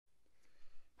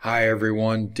Hi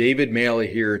everyone, David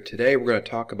Maley here. Today we're going to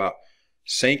talk about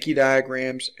Sankey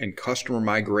diagrams and customer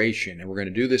migration, and we're going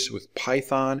to do this with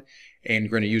Python, and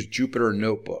we're going to use Jupyter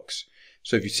notebooks.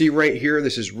 So if you see right here,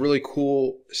 this is really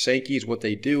cool. Sankeys, what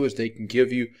they do is they can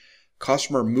give you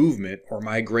customer movement or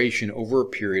migration over a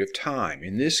period of time.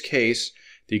 In this case,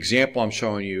 the example I'm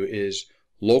showing you is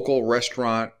local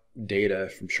restaurant data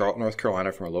from Charlotte, North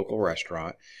Carolina, from a local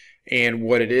restaurant. And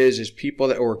what it is people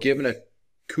that were given a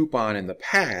coupon in the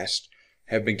past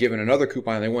have been given another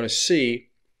coupon, and they want to see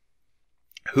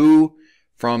who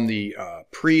from the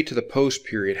pre to the post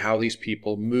period, how these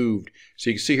people moved. So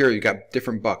you can see here you've got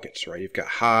different buckets, right? You've got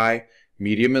high,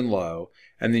 medium, and low,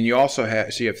 and then you also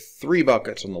have, so you have 3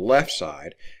 buckets on the left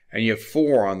side, and you have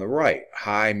 4 on the right,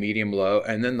 high, medium, low,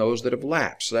 and then those that have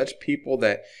lapsed. So that's people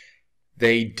that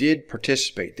they did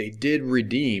participate, they did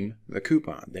redeem the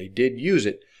coupon, they did use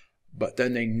it, but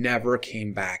then they never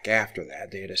came back after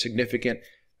that. They had a significant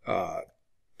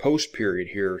post period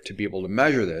here to be able to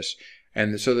measure this.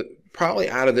 And so that probably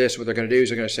out of this, what they're going to do is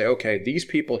they're going to say, okay, these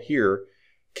people here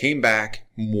came back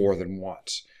more than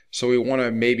once. So we want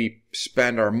to maybe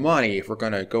spend our money if we're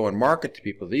going to go and market to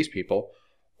people, these people,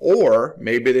 or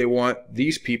maybe they want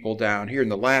these people down here in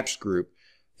the lapse group,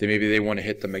 maybe they want to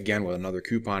hit them again with another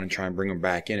coupon and try and bring them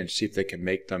back in and see if they can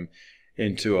make them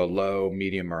into a low,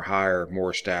 medium, or higher,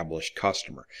 more established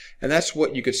customer. And that's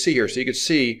what you could see here. So you could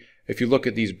see, if you look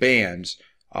at these bands,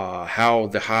 how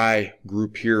the high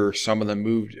group here, some of them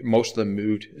moved, most of them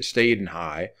moved, stayed in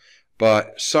high,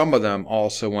 but some of them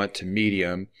also went to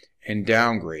medium and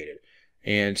downgraded.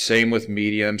 And same with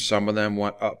medium, some of them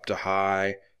went up to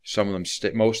high, some of them,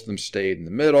 most of them stayed in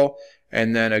the middle,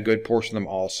 and then a good portion of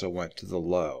them also went to the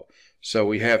low. So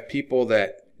we have people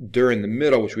that during the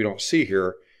middle, which we don't see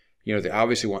here, you know, they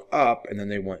obviously went up and then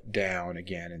they went down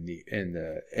again in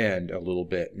the end a little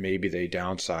bit. Maybe they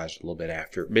downsized a little bit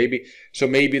after. Maybe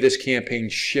this campaign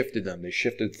shifted them. They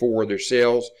shifted forward their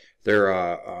sales,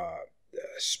 their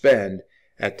spend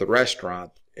at the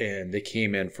restaurant, and they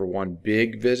came in for one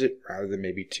big visit rather than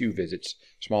maybe 2 visits,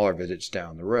 smaller visits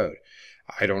down the road.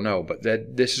 I don't know, but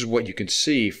this is what you can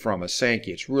see from a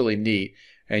Sankey. It's really neat,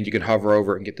 and you can hover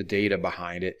over it and get the data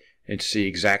behind it and see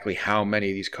exactly how many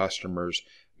of these customers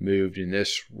moved in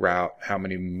this route, how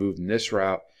many moved in this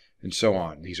route, and so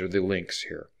on. These are the links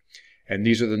here. And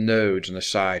these are the nodes on the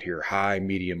side here, high,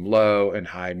 medium, low, and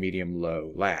high, medium,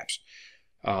 low, lapsed.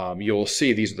 You'll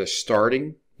see these are the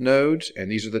starting nodes, and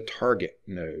these are the target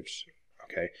nodes.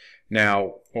 Okay.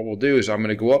 Now, what we'll do is I'm going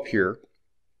to go up here,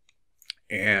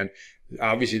 and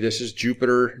obviously this is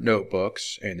Jupyter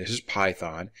notebooks, and this is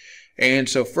Python. And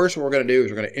so first what we're going to do is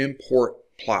we're going to import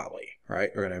Plotly, right?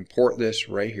 We're going to import this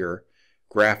right here.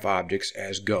 Graph objects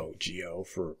as Go, G-O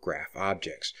for graph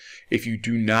objects. If you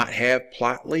do not have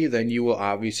Plotly, then you will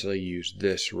obviously use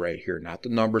this right here, not the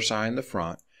number sign in the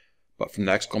front, but from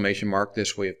the exclamation mark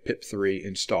this way of pip3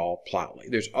 install Plotly.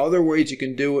 There's other ways you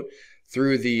can do it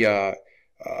through the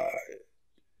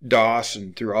DOS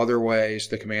and through other ways,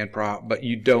 the command prompt, but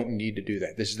you don't need to do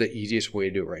that. This is the easiest way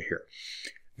to do it right here.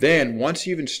 Then once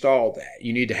you've installed that,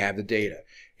 you need to have the data.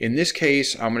 In this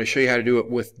case, I'm going to show you how to do it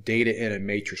with data in a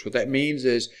matrix. What that means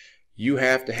is you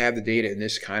have to have the data in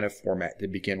this kind of format to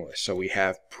begin with. So we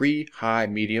have pre, high,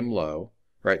 medium, low,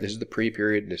 right? This is the pre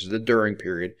period, this is the during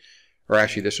period, or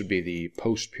actually this would be the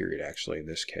post period actually in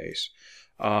this case.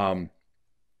 High,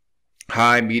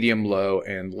 medium, low,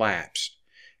 and lapsed.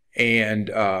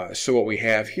 And so what we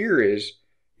have here is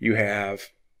you have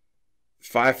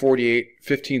 548,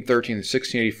 1513, and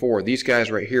 1684. These guys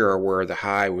right here are where the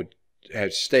high would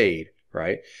have stayed,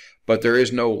 right? But there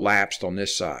is no lapsed on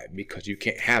this side because you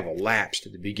can't have a lapsed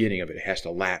at the beginning of it. It has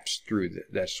to lapse through.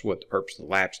 That's what the purpose of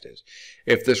the lapsed is.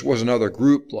 If this was another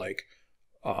group like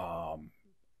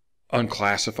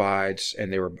unclassifieds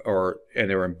and they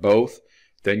were in both,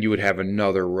 then you would have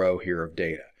another row here of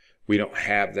data. We don't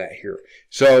have that here.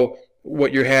 So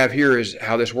what you have here is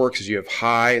how this works is you have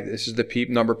high. This is the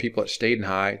number of people that stayed in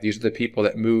high. These are the people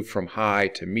that moved from high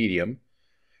to medium.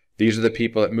 These are the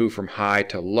people that move from high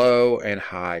to low and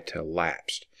high to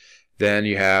lapsed. Then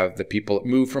you have the people that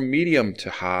move from medium to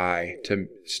high to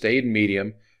stayed in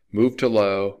medium, moved to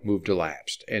low, moved to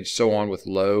lapsed, and so on with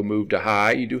low, moved to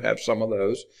high. You do have some of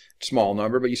those, small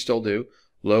number, but you still do.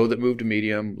 Low that moved to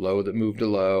medium, low that moved to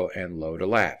low, and low to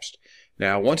lapsed.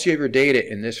 Now, once you have your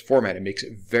data in this format, it makes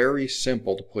it very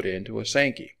simple to put into a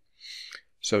Sankey.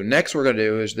 So next we're going to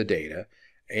do is the data,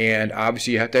 and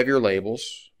obviously you have to have your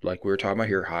labels, like we were talking about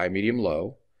here, high, medium,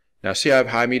 low. Now see I have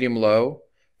high, medium, low,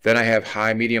 then I have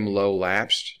high, medium, low,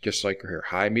 lapsed, just like here,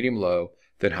 high, medium, low,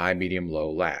 then high, medium,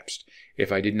 low, lapsed.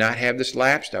 If I did not have this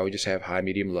lapsed, I would just have high,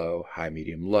 medium, low, high,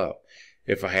 medium, low.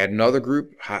 If I had another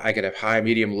group, I could have high,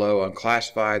 medium, low,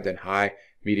 unclassified, then high,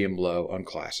 medium, low,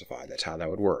 unclassified. That's how that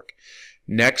would work.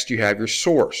 Next, you have your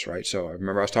source, right? So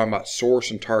remember I was talking about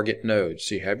source and target nodes.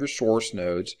 So you have your source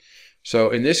nodes. So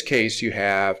in this case, you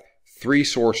have 3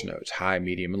 source nodes, high,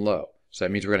 medium, and low. So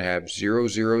that means we're going to have 0,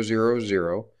 0, 0,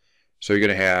 0. So you're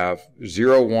going to have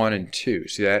 0, 1, and 2.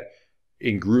 See that?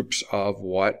 In groups of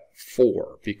what?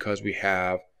 4, because we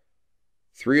have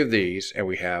 3 of these and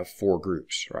we have 4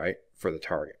 groups, right, for the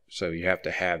target. So you have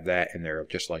to have that in there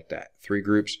just like that. 3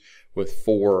 groups with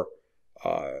 4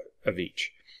 of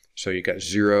each. So you got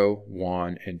 0,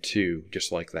 1, and 2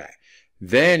 just like that.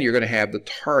 Then you're going to have the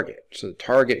target. So the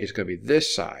target is going to be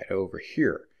this side over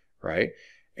here, right?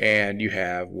 And you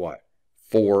have what?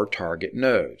 4 target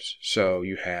nodes. So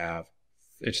you have,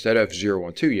 instead of 0,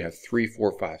 1, 2, you have 3,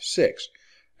 4, 5, 6.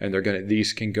 And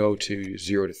these can go to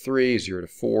 0 to 3, 0 to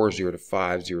 4, 0 to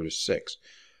 5, 0 to 6.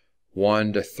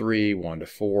 1 to 3, 1 to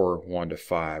 4, 1 to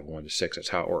 5, 1 to 6. That's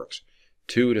how it works.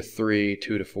 2 to 3,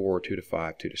 2 to 4, 2 to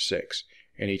 5, 2 to 6.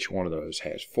 And each one of those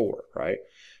has 4, right?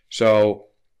 So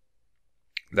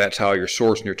that's how your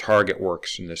source and your target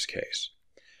works in this case.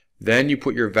 Then you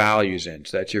put your values in.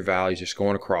 So that's your values just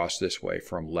going across this way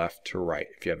from left to right.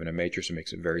 If you have in a matrix, it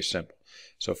makes it very simple.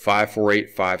 So 548,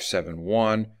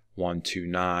 571,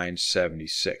 129,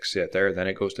 76. See that there? Then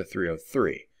it goes to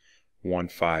 303,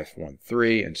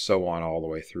 1513, and so on all the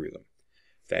way through them.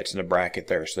 That's in the bracket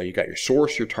there. So you got your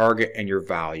source, your target, and your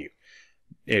value.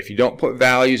 If you don't put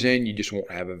values in, you just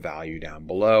won't have a value down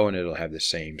below, and it'll have the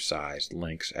same size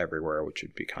links everywhere, which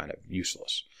would be kind of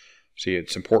useless. See,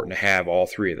 it's important to have all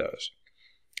 3 of those.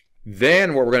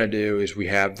 Then what we're going to do is we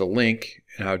have the link.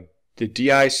 Now, the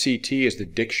DICT is the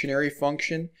dictionary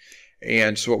function.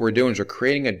 And so what we're doing is we're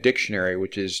creating a dictionary,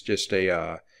 which is just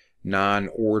a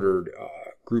non-ordered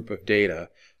group of data.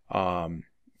 In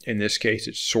this case,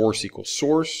 it's source equals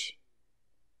source,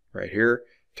 right here.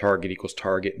 Target equals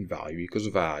target, and value equals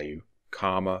value,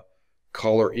 comma,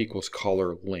 color equals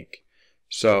color link.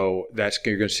 So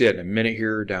you're going to see that in a minute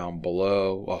here down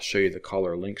below. I'll show you the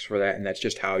color links for that, and that's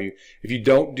just how if you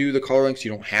don't do the color links,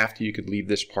 you don't have to. You could leave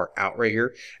this part out right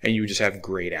here, and you would just have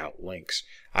grayed out links.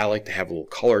 I like to have a little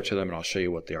color to them, and I'll show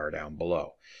you what they are down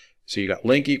below. So you got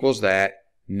link equals that,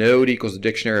 node equals the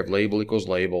dictionary of label equals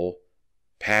label,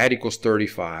 pad equals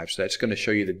 35. So that's going to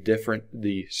show you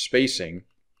the spacing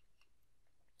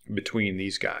between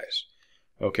these guys.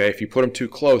 Okay, if you put them too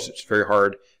close, it's very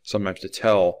hard sometimes to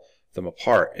tell them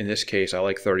apart. In this case, I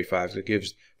like 35 because it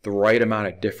gives the right amount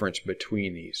of difference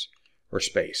between these, or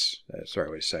space. That's the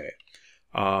right way to say it.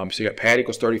 So you got pad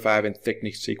equals 35 and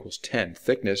thickness equals 10.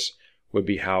 Thickness would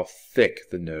be how thick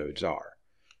the nodes are.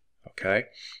 Okay,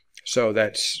 so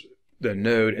that's the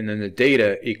node, and then the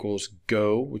data equals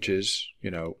go, which is,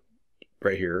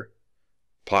 right here,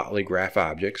 plotly graph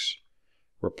objects.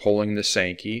 We're pulling the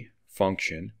Sankey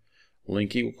function.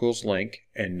 Link equals link,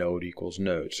 and node equals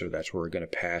node. So that's where we're going to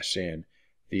pass in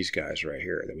these guys right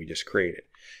here that we just created.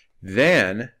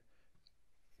 Then,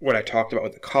 what I talked about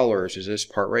with the colors is this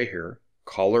part right here,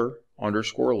 color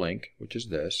underscore link, which is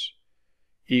this,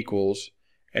 equals,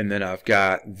 and then I've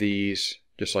got these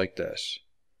just like this.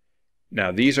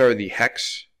 Now, these are the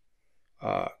hex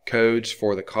codes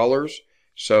for the colors.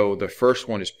 So the first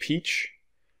one is peach.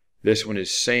 This one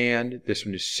is sand, this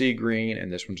one is sea green,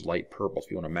 and this one's light purple.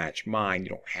 If you want to match mine, you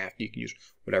don't have to. You can use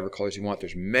whatever colors you want.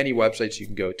 There's many websites you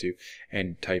can go to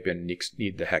and type in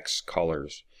need the hex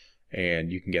colors,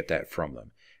 and you can get that from them.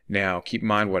 Now, keep in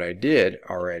mind what I did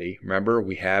already. Remember,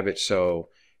 we have it so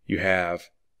you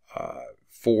have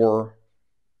 4,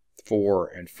 4,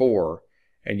 and 4,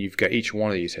 and you've got each one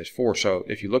of these has 4. So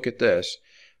if you look at this,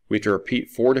 we have to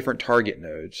repeat 4 different target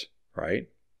nodes, right?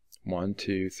 1,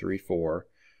 2, 3, 4.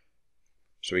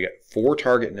 So we got 4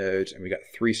 target nodes and we got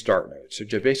 3 start nodes. So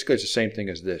basically it's the same thing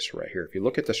as this right here. If you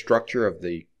look at the structure of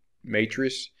the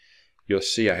matrix, you'll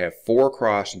see I have 4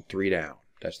 across and 3 down.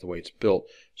 That's the way it's built.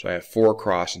 So I have 4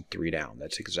 across and 3 down.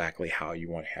 That's exactly how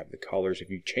you want to have the colors. If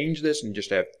you change this and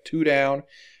just have 2 down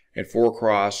and 4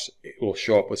 across, it will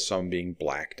show up with some being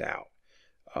blacked out,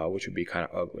 which would be kind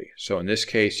of ugly. So in this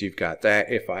case, you've got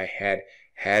that. If I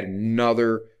had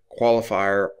another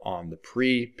qualifier on the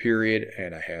pre-period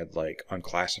and I had like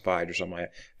unclassified or something like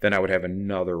that, then I would have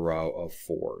another row of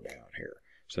 4 down here.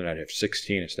 So then I'd have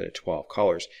 16 instead of 12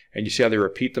 colors. And you see how they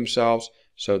repeat themselves?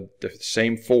 So the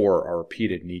same 4 are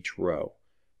repeated in each row.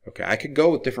 Okay, I could go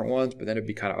with different ones, but then it'd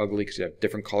be kind of ugly because you have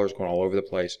different colors going all over the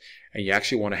place. And you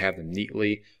actually want to have them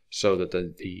neatly so that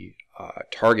the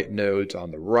target nodes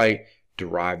on the right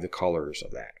derive the colors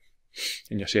of that.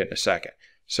 And you'll see it in a second.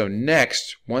 So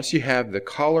next, once you have the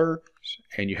color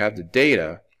and you have the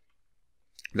data,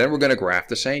 then we're going to graph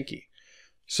the Sankey.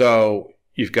 So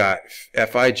you've got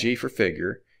FIG for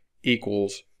figure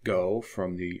equals go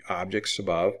from the objects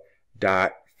above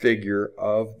dot figure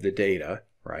of the data,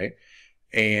 right?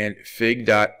 And fig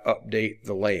dot update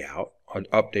the layout,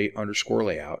 update underscore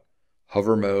layout,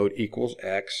 hover mode equals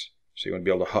X. So you want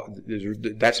to be able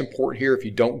to, that's important here. If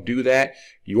you don't do that,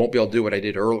 you won't be able to do what I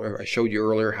did earlier. I showed you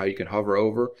earlier how you can hover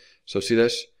over. So see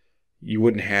this? You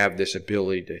wouldn't have this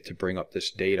ability to bring up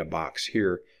this data box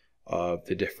here of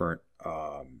the different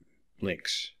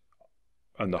links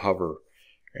on the hover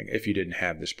if you didn't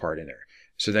have this part in there.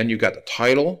 So then you've got the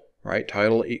title, right?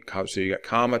 Title, so you got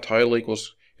comma, title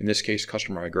equals, in this case,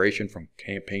 customer migration from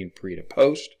campaign pre to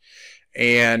post.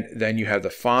 And then you have the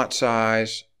font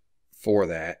size for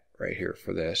that right here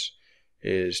for this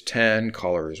is 10,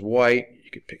 color is white.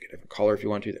 You could pick a different color if you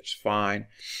want to, that's fine.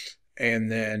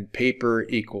 And then paper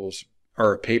equals,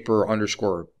 or paper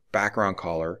underscore background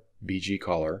color, BG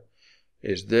color,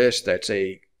 is this. That's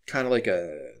a kind of like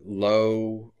a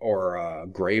low or a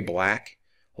gray black,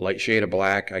 a light shade of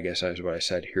black, I guess that's what I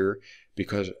said here,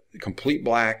 because complete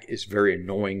black is very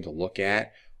annoying to look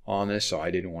at on this, so I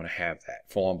didn't want to have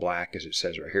that. Full on black, as it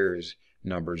says right here, is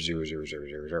number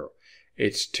 00000.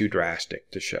 It's too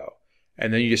drastic to show.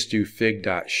 And then you just do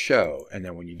fig.show, and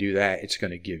then when you do that, it's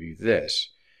going to give you this,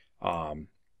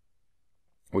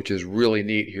 which is really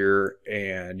neat here,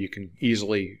 and you can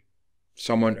easily,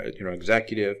 someone,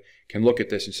 executive can look at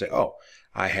this and say, oh,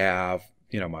 I have,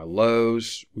 my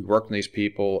lows, we worked on these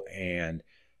people, and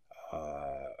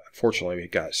unfortunately we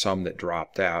got some that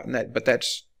dropped out, and but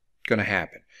that's going to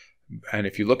happen. And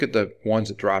if you look at the ones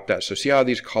that dropped out, so see how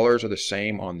these colors are the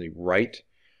same on the right?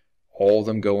 All of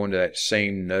them go into that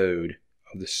same node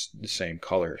of the same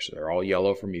color. So they're all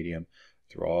yellow for medium,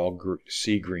 they're all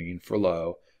sea green for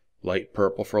low, light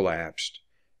purple for lapsed,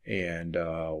 and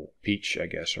peach, I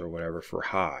guess, or whatever for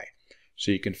high.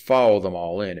 So you can follow them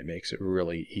all in. It makes it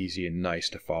really easy and nice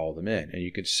to follow them in. And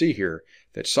you can see here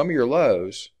that some of your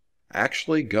lows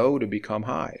actually go to become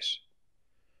highs.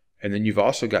 And then you've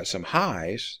also got some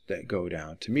highs that go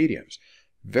down to mediums.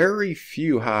 Very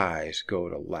few highs go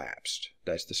to lapsed.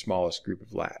 That's the smallest group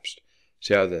of lapsed.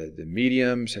 See how the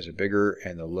mediums has a bigger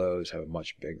and the lows have a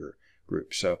much bigger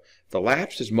group. So the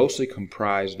lapsed is mostly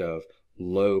comprised of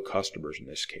low customers in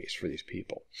this case for these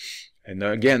people. And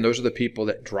again, those are the people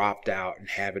that dropped out and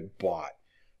haven't bought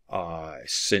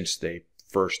since they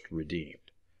first redeemed.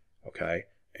 Okay?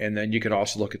 And then you can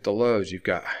also look at the lows. You've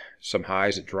got some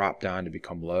highs that drop down to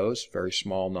become lows, very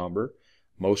small number.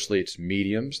 Mostly it's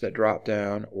mediums that drop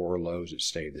down or lows that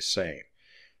stay the same.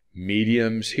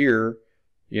 Mediums here,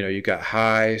 you've got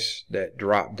highs that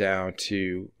drop down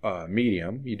to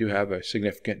medium. You do have a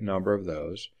significant number of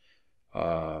those.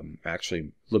 Actually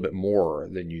a little bit more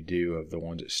than you do of the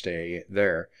ones that stay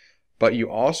there. But you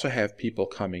also have people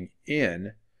coming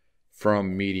in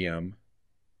from medium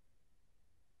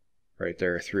right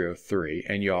there, 303,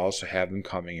 and you also have them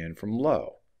coming in from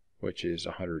low, which is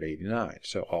 189.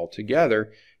 So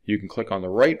altogether, you can click on the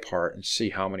right part and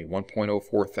see how many,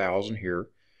 1.04 thousand here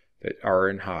that are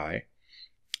in high,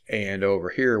 and over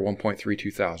here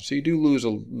 1.32 thousand. So you do lose a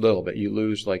little bit. You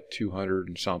lose like 200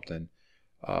 and something,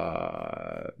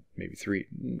 maybe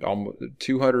almost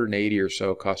 280 or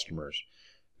so customers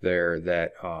there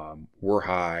that were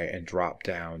high and dropped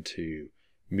down to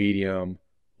medium,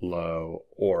 low,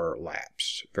 or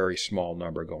lapsed. Very small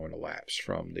number going to lapsed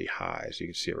from the highs. You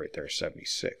can see it right there,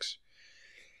 76.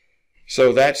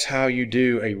 So that's how you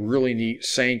do a really neat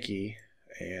Sankey,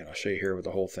 and I'll show you here with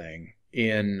the whole thing,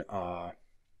 in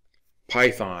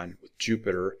Python with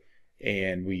Jupyter,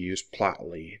 and we use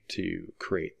Plotly to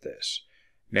create this.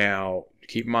 Now,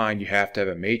 keep in mind, you have to have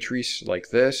a matrix like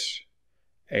this,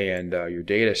 and your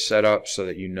data set up so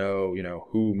that you know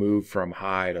who moved from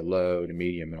high to low to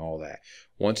medium and all that.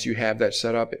 Once you have that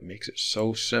set up, it makes it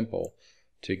so simple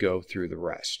to go through the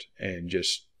rest and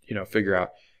just figure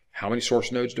out how many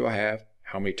source nodes do I have,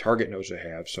 how many target nodes do I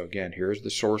have. So again, here's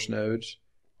the source nodes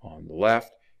on the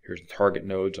left, here's the target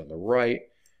nodes on the right,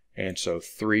 and so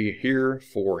 3 here,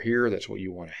 4 here. That's what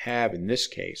you want to have in this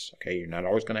case. Okay, you're not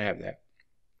always going to have that.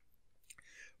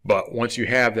 But once you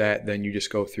have that, then you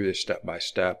just go through this step by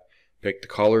step, pick the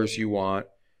colors you want.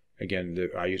 Again,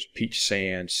 I use peach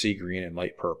sand, sea green, and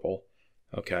light purple.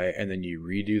 Okay, and then you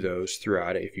redo those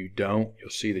throughout it. If you don't, you'll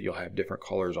see that you'll have different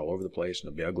colors all over the place, and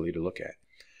they'll be ugly to look at.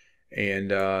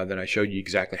 And then I showed you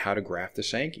exactly how to graph the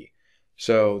Sankey.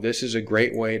 So this is a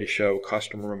great way to show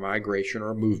customer migration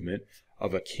or movement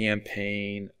of a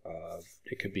campaign.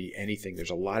 It could be anything. There's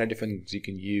a lot of different things you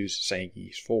can use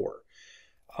Sankeys for.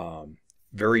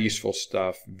 Very useful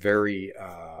stuff. Very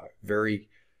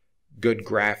good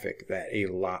graphic that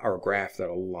graph that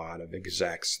a lot of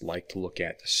execs like to look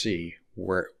at to see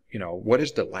where, what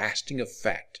is the lasting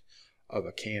effect of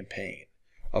a campaign,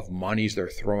 of monies they're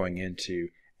throwing into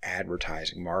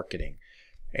advertising, marketing,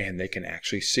 and they can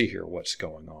actually see here what's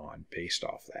going on based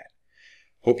off that.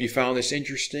 Hope you found this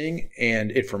interesting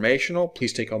and informational.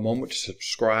 Please take a moment to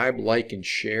subscribe, like, and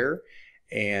share.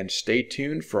 And stay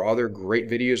tuned for other great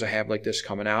videos I have like this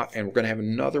coming out. And we're going to have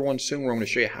another one soon where I'm going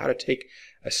to show you how to take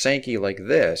a Sankey like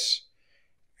this,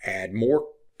 add more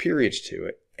periods to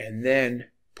it, and then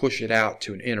push it out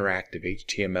to an interactive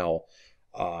HTML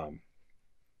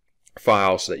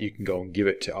file so that you can go and give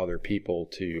it to other people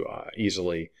to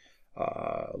easily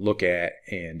look at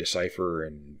and decipher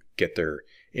and get their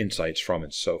insights from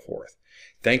and so forth.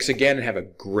 Thanks again and have a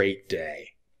great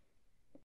day.